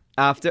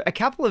after a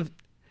couple of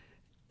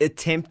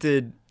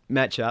attempted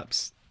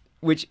matchups,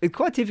 which is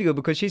quite difficult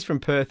because she's from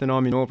Perth and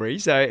I'm in Albury,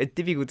 so it's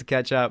difficult to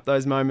catch up.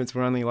 Those moments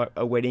were only like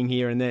a wedding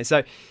here and there.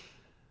 So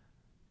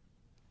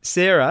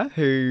Sarah,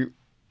 who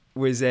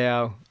was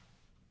our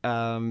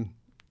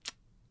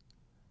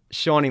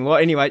shining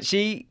light, anyway,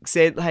 she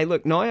said, hey,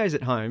 look, Nayo's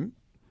at home.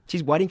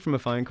 She's waiting for a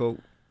phone call.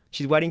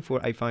 She's waiting for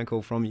a phone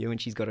call from you,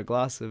 and she's got a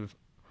glass of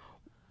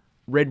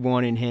red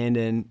wine in hand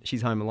and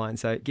she's home alone,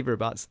 so give her a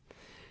buzz.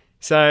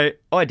 So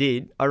I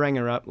did. I rang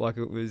her up like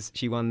it was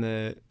she won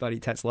the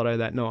bloody Tats Lotto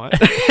that night.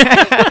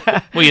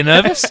 Were you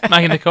nervous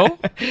making the call?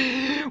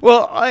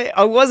 Well,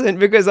 I wasn't,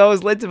 because I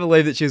was led to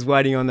believe that she was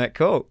waiting on that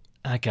call.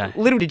 Okay.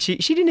 Little did she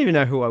didn't even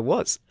know who I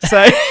was.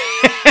 So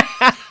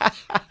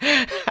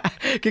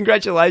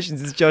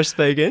congratulations, it's Josh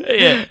speaking.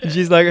 Yeah.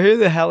 She's like, who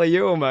the hell are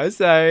you almost?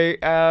 So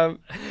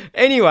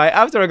anyway,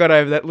 after I got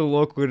over that little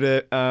awkward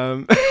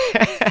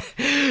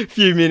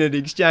few minute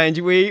exchange,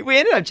 we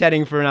ended up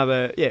chatting for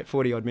another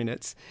 40 odd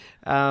minutes.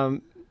 I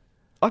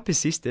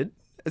persisted.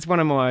 It's one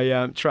of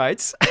my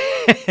traits.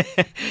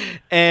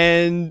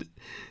 And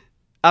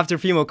after a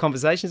few more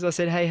conversations, I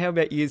said, hey, how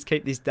about you just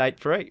keep this date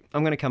free?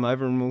 I'm going to come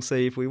over and we'll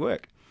see if we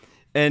work.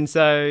 And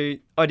so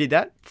I did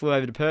that, flew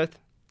over to Perth.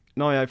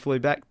 Nio flew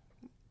back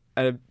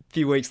a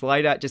few weeks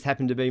later. It just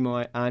happened to be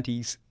my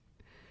auntie's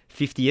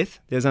 50th.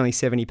 There was only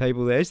 70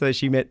 people there, so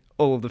she met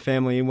all of the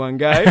family in one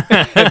go.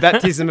 A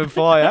baptism of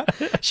fire.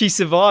 She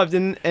survived,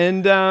 and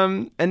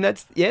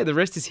that's the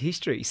rest is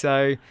history.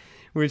 So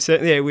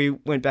we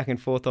went back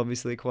and forth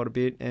obviously quite a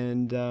bit,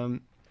 and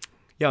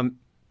I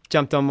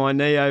jumped on my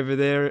knee over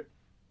there at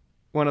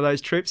one of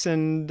those trips,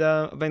 and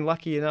I've been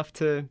lucky enough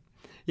to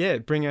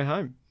bring her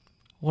home.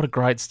 What a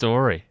great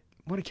story.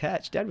 What a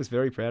catch. Dad was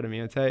very proud of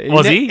me, I tell you.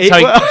 Was he? So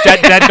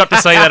Dad got to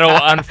see that all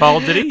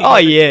unfold, did he? Oh,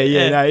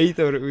 yeah. No, he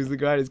thought it was the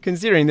greatest.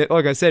 Considering that,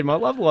 like I said, my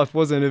love life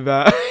wasn't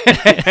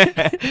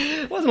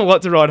wasn't a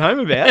lot to write home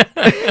about.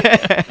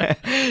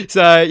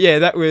 So,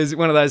 that was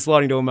one of those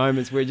sliding door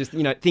moments where just,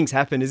 things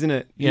happen, isn't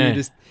it? Yeah.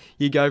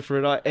 You go for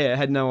it. I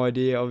had no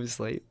idea,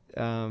 obviously.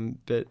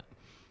 But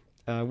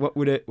what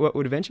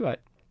would eventuate?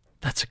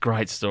 That's a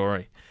great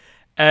story.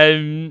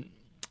 You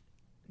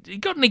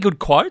got any good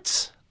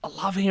quotes? I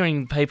love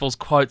hearing people's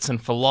quotes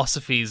and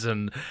philosophies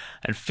and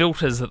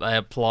filters that they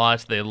apply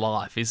to their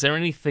life. Is there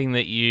anything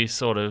that you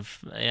sort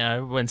of,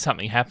 when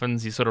something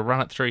happens, you sort of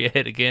run it through your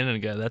head again and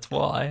go, that's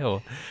why?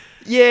 Or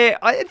yeah,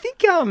 I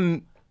think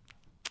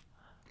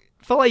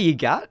follow your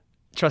gut,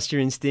 trust your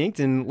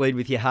instinct, and lead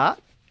with your heart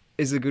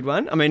is a good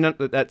one. I mean, not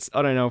that that's,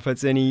 I don't know if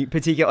it's any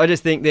particular. I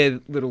just think they're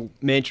little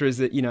mantras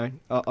that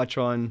I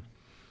try and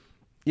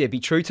be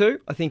true to.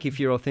 I think if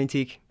you're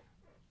authentic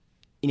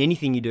in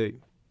anything you do,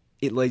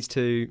 it leads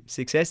to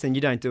success, and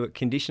you don't do it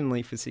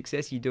conditionally for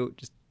success. You do it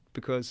just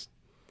because.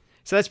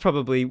 So that's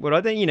probably what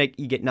I think.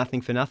 You get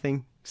nothing for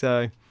nothing.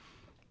 So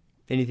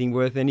anything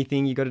worth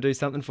anything, you got to do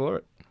something for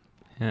it.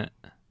 Yeah.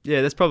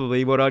 Yeah, that's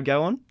probably what I'd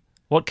go on.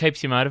 What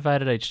keeps you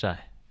motivated each day?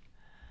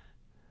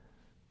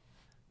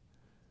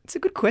 It's a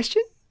good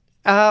question.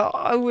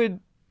 I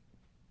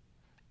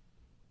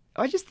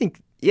just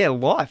think,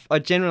 life. I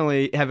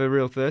generally have a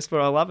real thirst for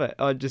it. I love it.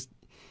 I just,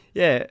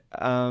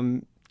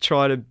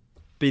 try to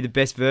be the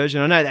best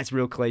version. I know that's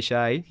real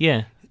cliche.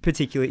 Yeah.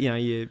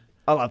 Particularly,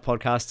 I love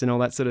podcasts and all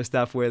that sort of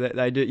stuff where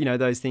they do,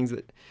 those things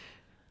that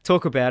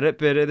talk about it.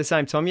 But at the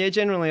same time,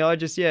 generally I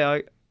just,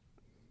 I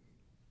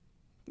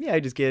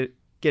just get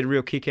a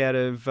real kick out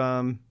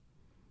of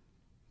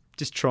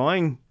just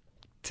trying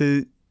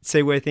to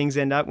see where things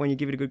end up when you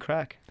give it a good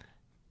crack.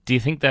 Do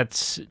you think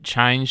that's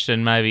changed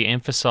and maybe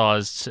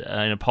emphasised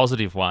in a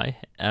positive way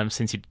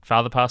since your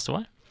father passed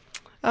away?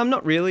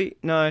 Not really.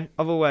 No,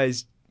 I've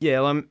always,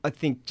 I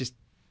think just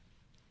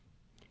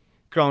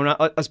growing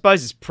up, I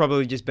suppose it's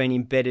probably just been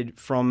embedded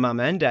from mum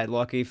and dad.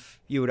 Like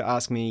if you were to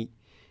ask me,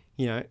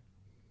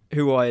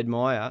 who I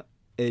admire,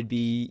 it'd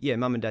be,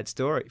 mum and dad's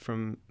story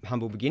from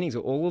humble beginnings,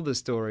 or all of the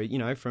story,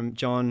 from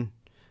John,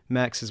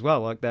 Max as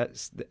well. Like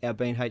that's our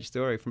B&H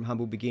story from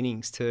humble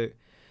beginnings to,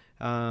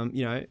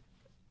 we're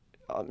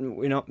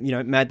not,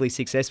 madly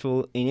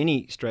successful in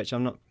any stretch.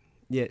 I'm not,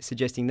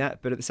 suggesting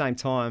that. But at the same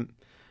time,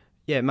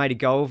 made a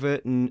go of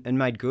it and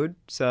made good.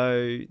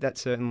 So that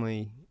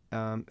certainly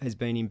has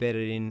been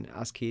embedded in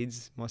us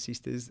kids, my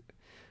sisters,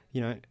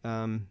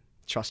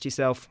 trust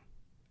yourself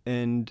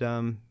and,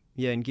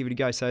 and give it a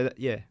go. So that,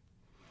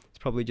 it's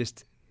probably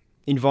just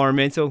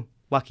environmental.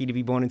 Lucky to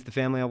be born into the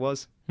family I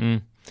was.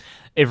 Mm.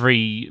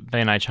 Every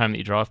B&H home that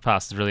you drive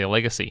past is really a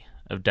legacy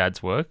of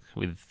Dad's work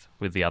with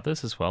the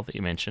others as well that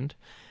you mentioned.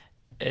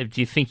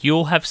 Do you think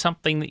you'll have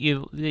something that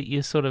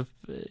you sort of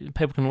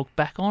people can look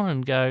back on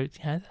and go,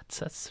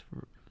 that's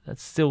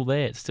still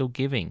there, it's still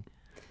giving?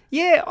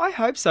 Yeah, I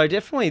hope so.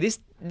 Definitely this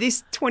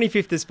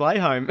 25th display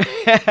home.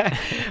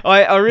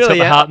 I really it's got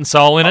the heart and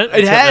soul in it.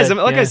 It has.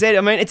 I said,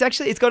 I mean,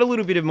 it's got a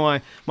little bit of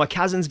my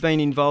cousin's been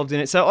involved in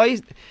it. So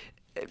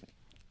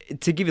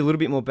to give you a little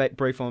bit more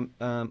brief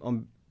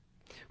on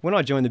when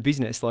I joined the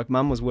business, like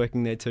mum was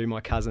working there too,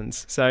 my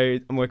cousins. So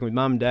I'm working with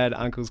mum, dad,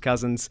 uncles,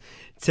 cousins.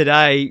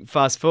 Today,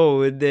 fast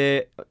forward,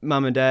 they're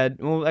mum and dad.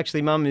 Well,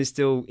 actually, mum is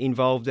still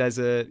involved as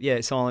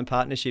a silent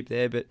partnership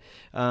there, but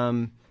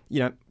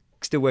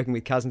still working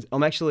with cousins.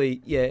 I'm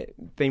actually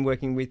been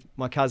working with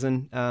my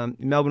cousin in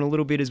Melbourne a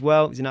little bit as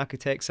well. He's an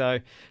architect, so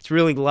it's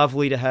really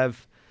lovely to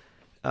have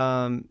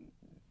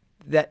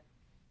that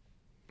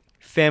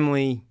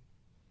family.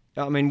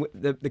 I mean,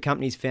 the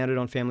company's founded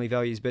on family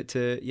values, but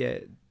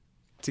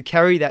to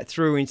carry that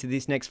through into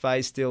this next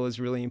phase still is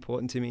really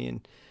important to me.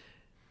 And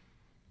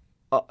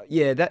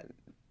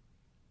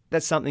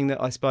that's something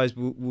that I suppose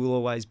will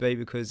always be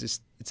because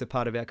it's a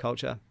part of our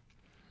culture.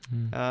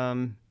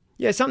 Mm.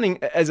 Something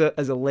as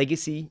a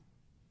legacy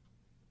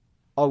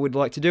I would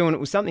like to do, and it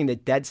was something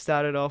that Dad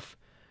started off.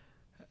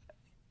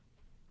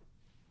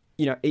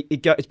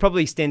 It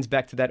probably extends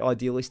back to that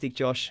idealistic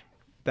Josh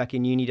back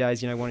in uni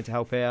days, wanting to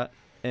help out.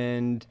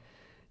 And,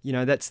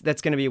 that's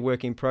going to be a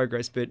work in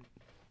progress, but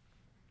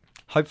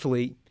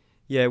hopefully,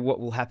 what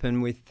will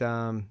happen with,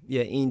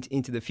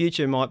 into the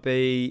future might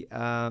be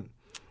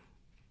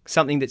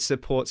something that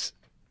supports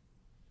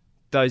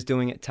those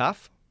doing it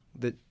tough,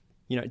 that,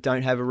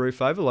 don't have a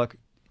roof over. Like,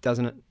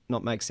 doesn't it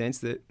not make sense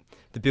that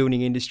the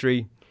building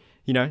industry,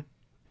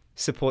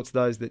 supports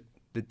those that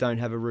don't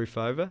have a roof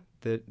over,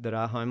 that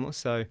are homeless?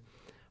 So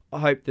I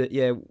hope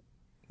that,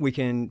 we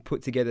can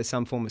put together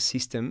some form of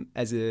system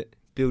as a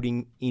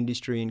building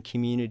industry and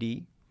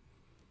community.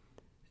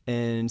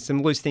 And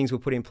some loose things were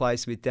put in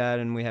place with Dad,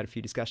 and we had a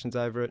few discussions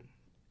over it,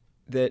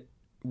 that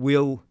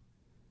will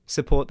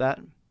support that.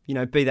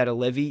 Be that a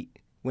levy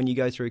when you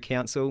go through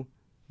council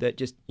that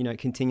just,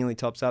 continually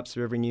tops up.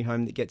 So every new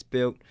home that gets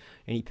built,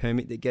 any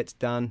permit that gets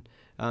done,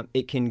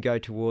 it can go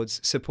towards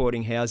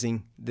supporting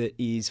housing that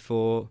is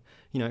for,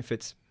 if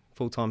it's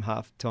full-time,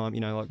 half-time,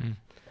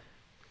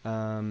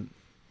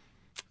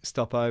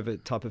 stopover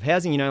type of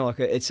housing,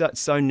 it's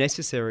so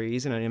necessary,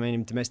 isn't it? I mean,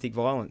 in domestic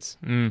violence,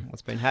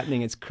 what's been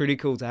happening, it's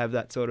critical to have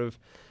that sort of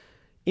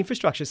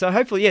infrastructure. So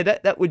hopefully,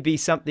 that would be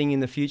something in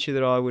the future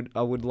that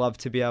I would love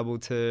to be able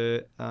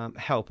to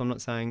help. I'm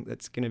not saying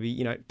that's going to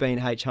be,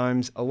 B&H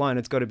Homes alone.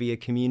 It's got to be a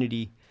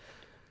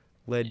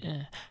community-led.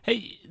 Yeah.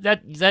 Hey,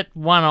 that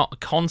one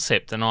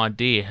concept and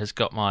idea has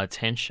got my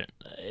attention.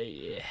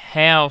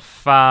 How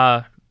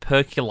far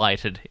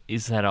percolated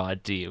is that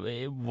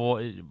idea? At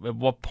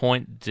what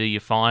point do you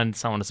find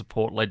someone to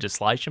support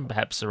legislation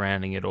perhaps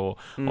surrounding it, or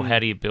how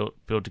do you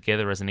build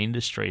together as an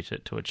industry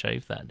to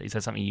achieve that? Is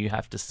that something you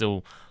have to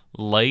still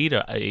lead?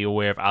 Are you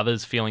aware of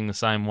others feeling the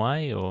same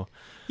way? Or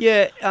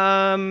Yeah,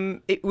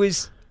 it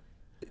was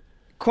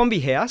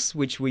Quamby House,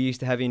 which we used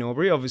to have in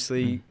Albury,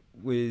 obviously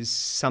was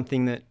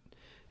something that,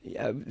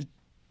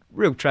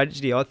 real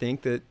tragedy, I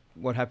think, that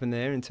what happened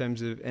there in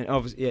terms of, and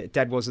obviously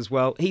Dad was as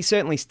well. He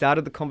certainly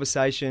started the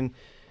conversation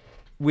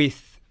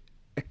with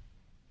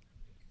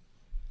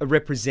a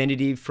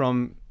representative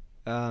from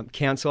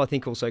council. I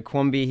think also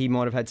Quamby, he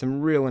might have had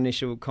some real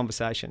initial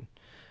conversation.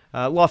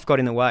 Life got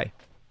in the way,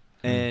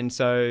 and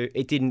so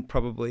it didn't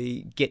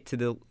probably get to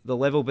the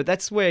level. But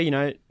that's where,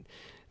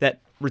 that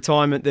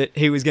retirement that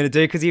he was going to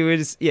do, because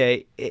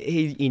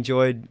he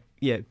enjoyed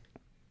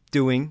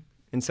doing,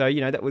 and so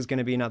that was going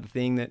to be another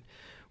thing that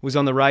was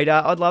on the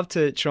radar. I'd love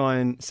to try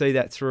and see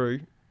that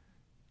through.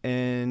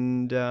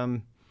 And,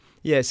 so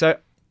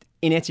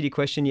in answer to your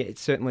question,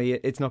 it's not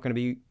going to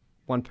be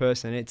one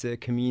person. It's a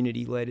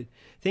community-led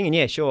thing.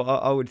 And, sure,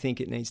 I would think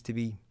it needs to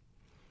be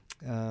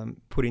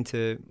put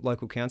into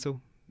local council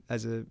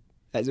as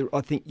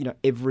I think,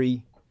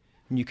 every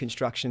new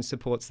construction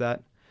supports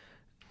that.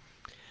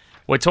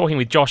 We're talking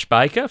with Josh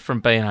Baker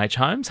from B&H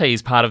Homes.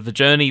 He's part of the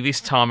journey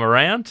this time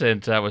around,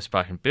 and we've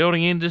spoken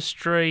building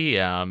industry,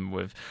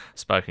 we've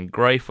spoken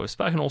grief, we've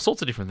spoken all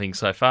sorts of different things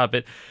so far,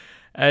 but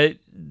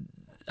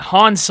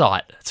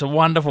hindsight, it's a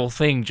wonderful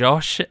thing,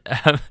 Josh.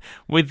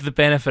 With the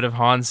benefit of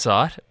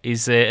hindsight,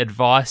 is there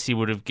advice you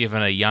would have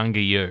given a younger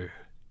you?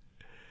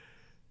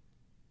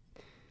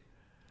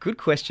 Good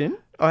question.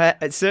 I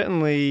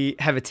certainly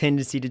have a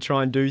tendency to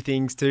try and do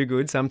things too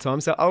good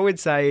sometimes, so I would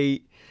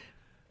say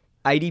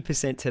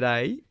 80%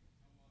 today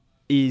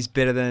is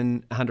better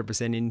than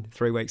 100% in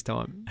 3 weeks'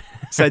 time.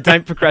 So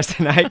don't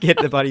procrastinate, get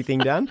the bloody thing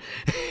done,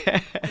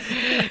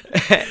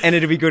 and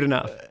it'll be good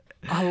enough.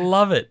 I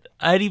love it.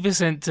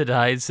 80%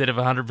 today instead of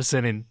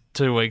 100% in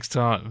 2 weeks'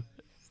 time.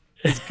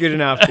 It's good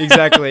enough,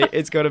 exactly.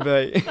 It's got to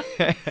be.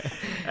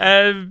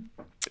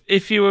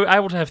 If you were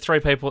able to have 3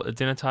 people at the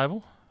dinner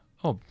table,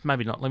 or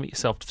maybe not, limit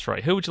yourself to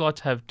 3, who would you like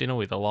to have dinner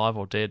with, alive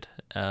or dead,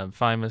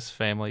 famous,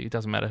 family, it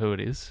doesn't matter who it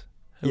is?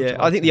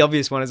 I think the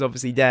obvious one is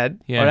obviously Dad.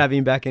 Yeah. I'd have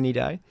him back any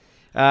day.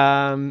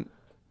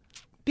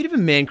 Bit of a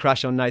man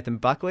crush on Nathan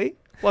Buckley.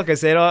 Like I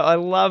said, I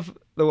love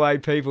the way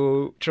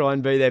people try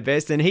and be their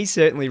best, and he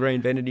certainly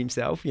reinvented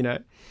himself,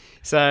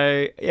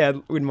 So,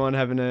 wouldn't mind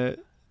having a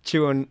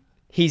chew on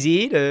his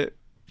ear to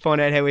find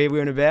out how he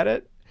went about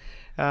it.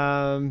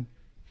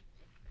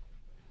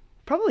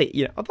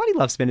 Probably, I bloody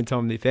love spending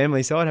time with your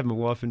family, so I'd have my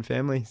wife and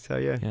family. So,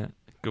 yeah. Yeah,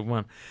 good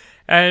one.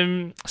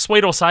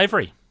 Sweet or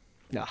savoury?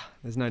 Nah,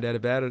 there's no doubt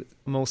about it.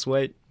 I'm all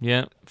sweet.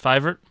 Yeah.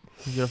 Favourite?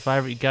 You got a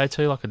favourite you go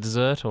to, like a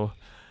dessert or?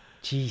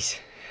 Jeez.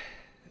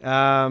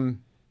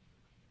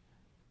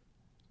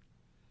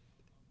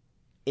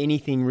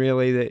 Anything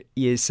really that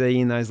you see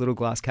in those little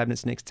glass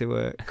cabinets next to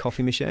a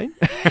coffee machine.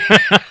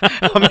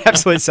 I'm an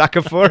absolute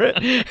sucker for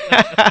it.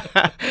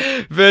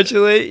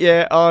 Virtually,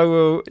 I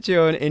will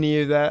chew on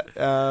any of that.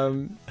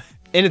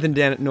 Anything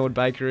down at Nord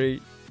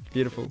Bakery.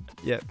 Beautiful.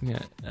 Yeah.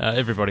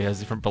 Everybody has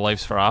different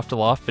beliefs for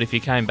afterlife, but if you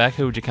came back,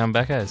 who would you come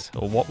back as,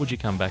 or what would you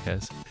come back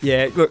as?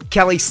 Yeah, look,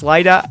 Kelly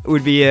Slater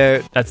would be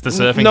a. That's the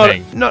surfing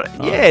thing.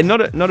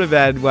 Not a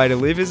bad way to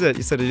live, is it?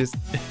 You sort of just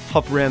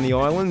hop around the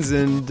islands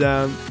and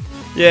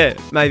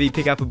maybe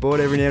pick up a board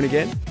every now and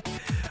again.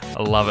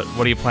 I love it.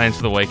 What are your plans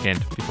for the weekend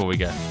before we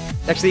go?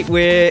 Actually,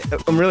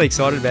 I'm really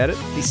excited about it.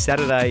 This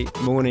Saturday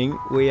morning,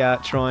 we are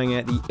trying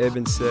out the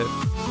Urban Surf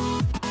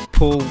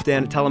pool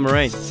down at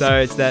Tullamarine. So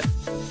it's that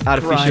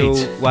artificial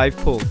wave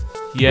pool,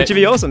 which would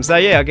be awesome. So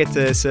I get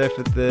to surf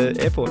at the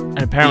airport.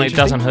 And apparently it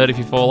doesn't hurt if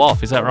you fall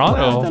off. Is that right?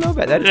 Well, I don't know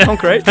about that. It's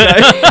concrete. So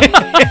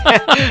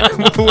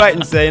we'll wait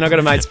and see. And I've got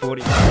a mate's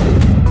 40.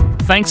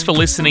 Thanks for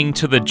listening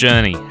to The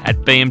Journey.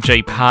 At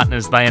BMG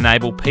Partners, they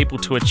enable people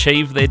to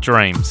achieve their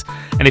dreams.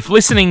 And if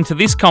listening to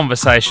this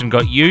conversation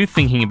got you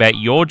thinking about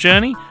your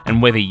journey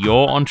and whether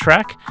you're on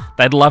track,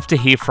 they'd love to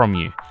hear from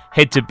you.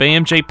 Head to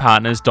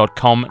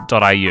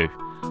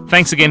bmgpartners.com.au.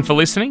 Thanks again for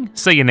listening.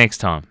 See you next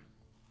time.